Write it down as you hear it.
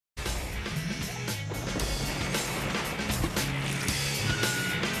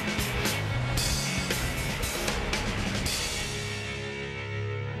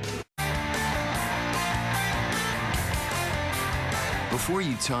Before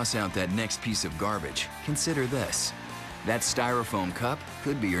you toss out that next piece of garbage, consider this. That styrofoam cup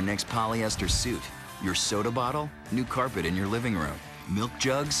could be your next polyester suit. Your soda bottle, new carpet in your living room. Milk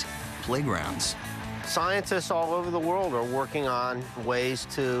jugs, playgrounds. Scientists all over the world are working on ways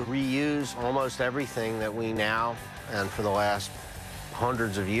to reuse almost everything that we now, and for the last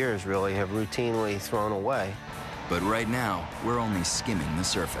hundreds of years really, have routinely thrown away. But right now, we're only skimming the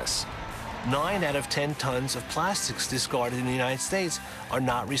surface. 9 out of 10 tons of plastics discarded in the United States are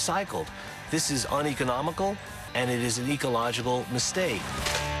not recycled. This is uneconomical, and it is an ecological mistake.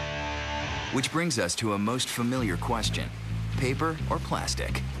 Which brings us to a most familiar question: paper or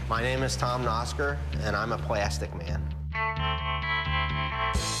plastic? My name is Tom Nosker, and I'm a plastic man.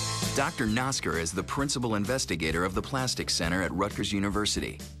 Dr. Nosker is the principal investigator of the Plastics Center at Rutgers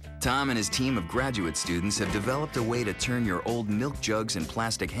University. Tom and his team of graduate students have developed a way to turn your old milk jugs and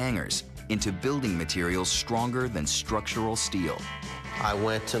plastic hangers into building materials stronger than structural steel. I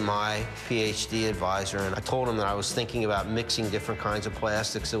went to my PhD advisor and I told him that I was thinking about mixing different kinds of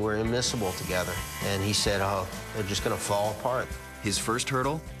plastics that were immiscible together. And he said, oh, they're just going to fall apart. His first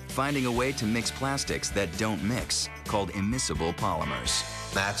hurdle? Finding a way to mix plastics that don't mix, called immiscible polymers.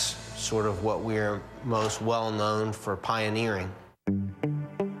 That's sort of what we're most well known for pioneering.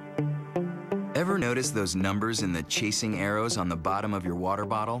 Ever notice those numbers in the chasing arrows on the bottom of your water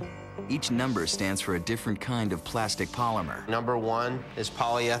bottle? Each number stands for a different kind of plastic polymer. Number 1 is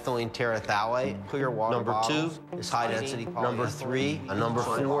polyethylene terephthalate, clear water Number bottles. 2 is high-density polyethylene. Number 3, number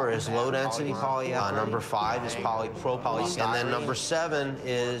 4 is low-density polyethylene. Number 5 is polypropylene. And then number 7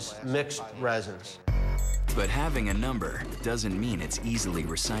 is mixed resins. But having a number doesn't mean it's easily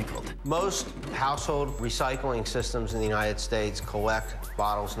recycled. Most household recycling systems in the United States collect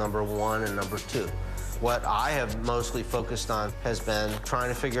bottles number 1 and number 2. What I have mostly focused on has been trying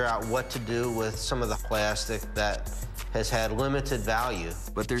to figure out what to do with some of the plastic that has had limited value.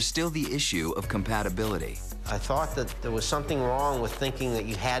 But there's still the issue of compatibility. I thought that there was something wrong with thinking that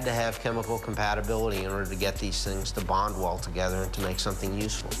you had to have chemical compatibility in order to get these things to bond well together and to make something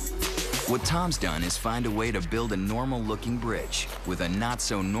useful. What Tom's done is find a way to build a normal-looking bridge with a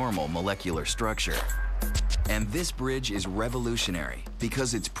not-so-normal molecular structure. And this bridge is revolutionary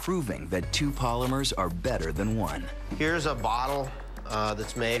because it's proving that 2 polymers are better than 1. Here's a bottle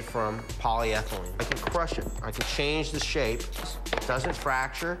that's made from polyethylene. I can crush it. I can change the shape. It doesn't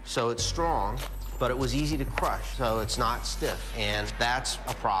fracture, so it's strong, but it was easy to crush, so it's not stiff, and that's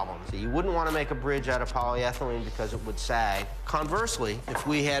a problem. So you wouldn't want to make a bridge out of polyethylene because it would sag. Conversely, if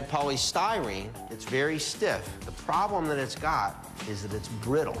we had polystyrene, it's very stiff. The problem that it's got is that it's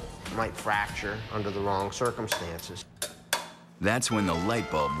brittle. It might fracture under the wrong circumstances. That's when the light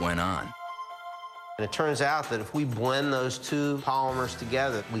bulb went on. And it turns out that if we blend those 2 polymers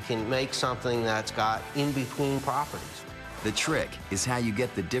together, we can make something that's got in-between properties. The trick is how you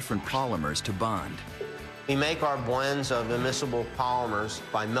get the different polymers to bond. We make our blends of immiscible polymers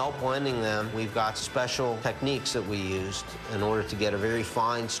by melt blending them. We've got special techniques that we used in order to get a very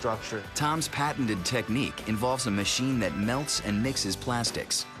fine structure. Tom's patented technique involves a machine that melts and mixes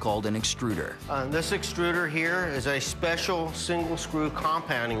plastics, called an extruder. This extruder here is a special single-screw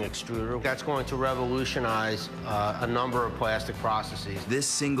compounding extruder that's going to revolutionize a number of plastic processes. This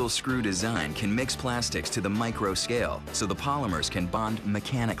single-screw design can mix plastics to the micro scale, so the polymers can bond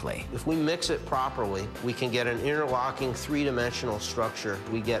mechanically. If we mix it properly, we can get an interlocking 3-dimensional structure.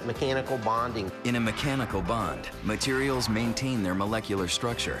 We get mechanical bonding. In a mechanical bond, materials maintain their molecular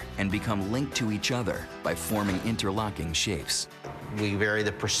structure and become linked to each other by forming interlocking shapes. We vary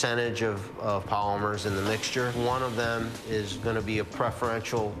the percentage of polymers in the mixture. One of them is going to be a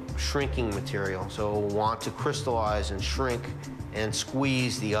preferential shrinking material, so we'll want to crystallize and shrink and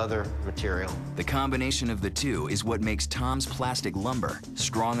squeeze the other material. The combination of the 2 is what makes Tom's plastic lumber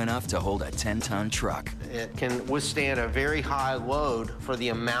strong enough to hold a 10-ton truck. It can withstand a very high load for the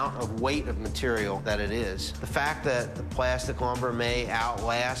amount of weight of material that it is. The fact that the plastic lumber may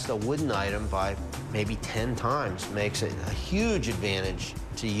outlast a wooden item by maybe 10 times makes it a huge advantage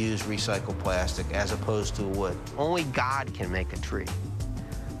to use recycled plastic as opposed to wood. Only God can make a tree,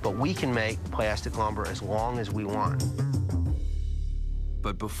 but we can make plastic lumber as long as we want.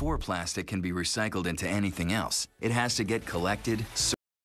 But before plastic can be recycled into anything else, it has to get collected,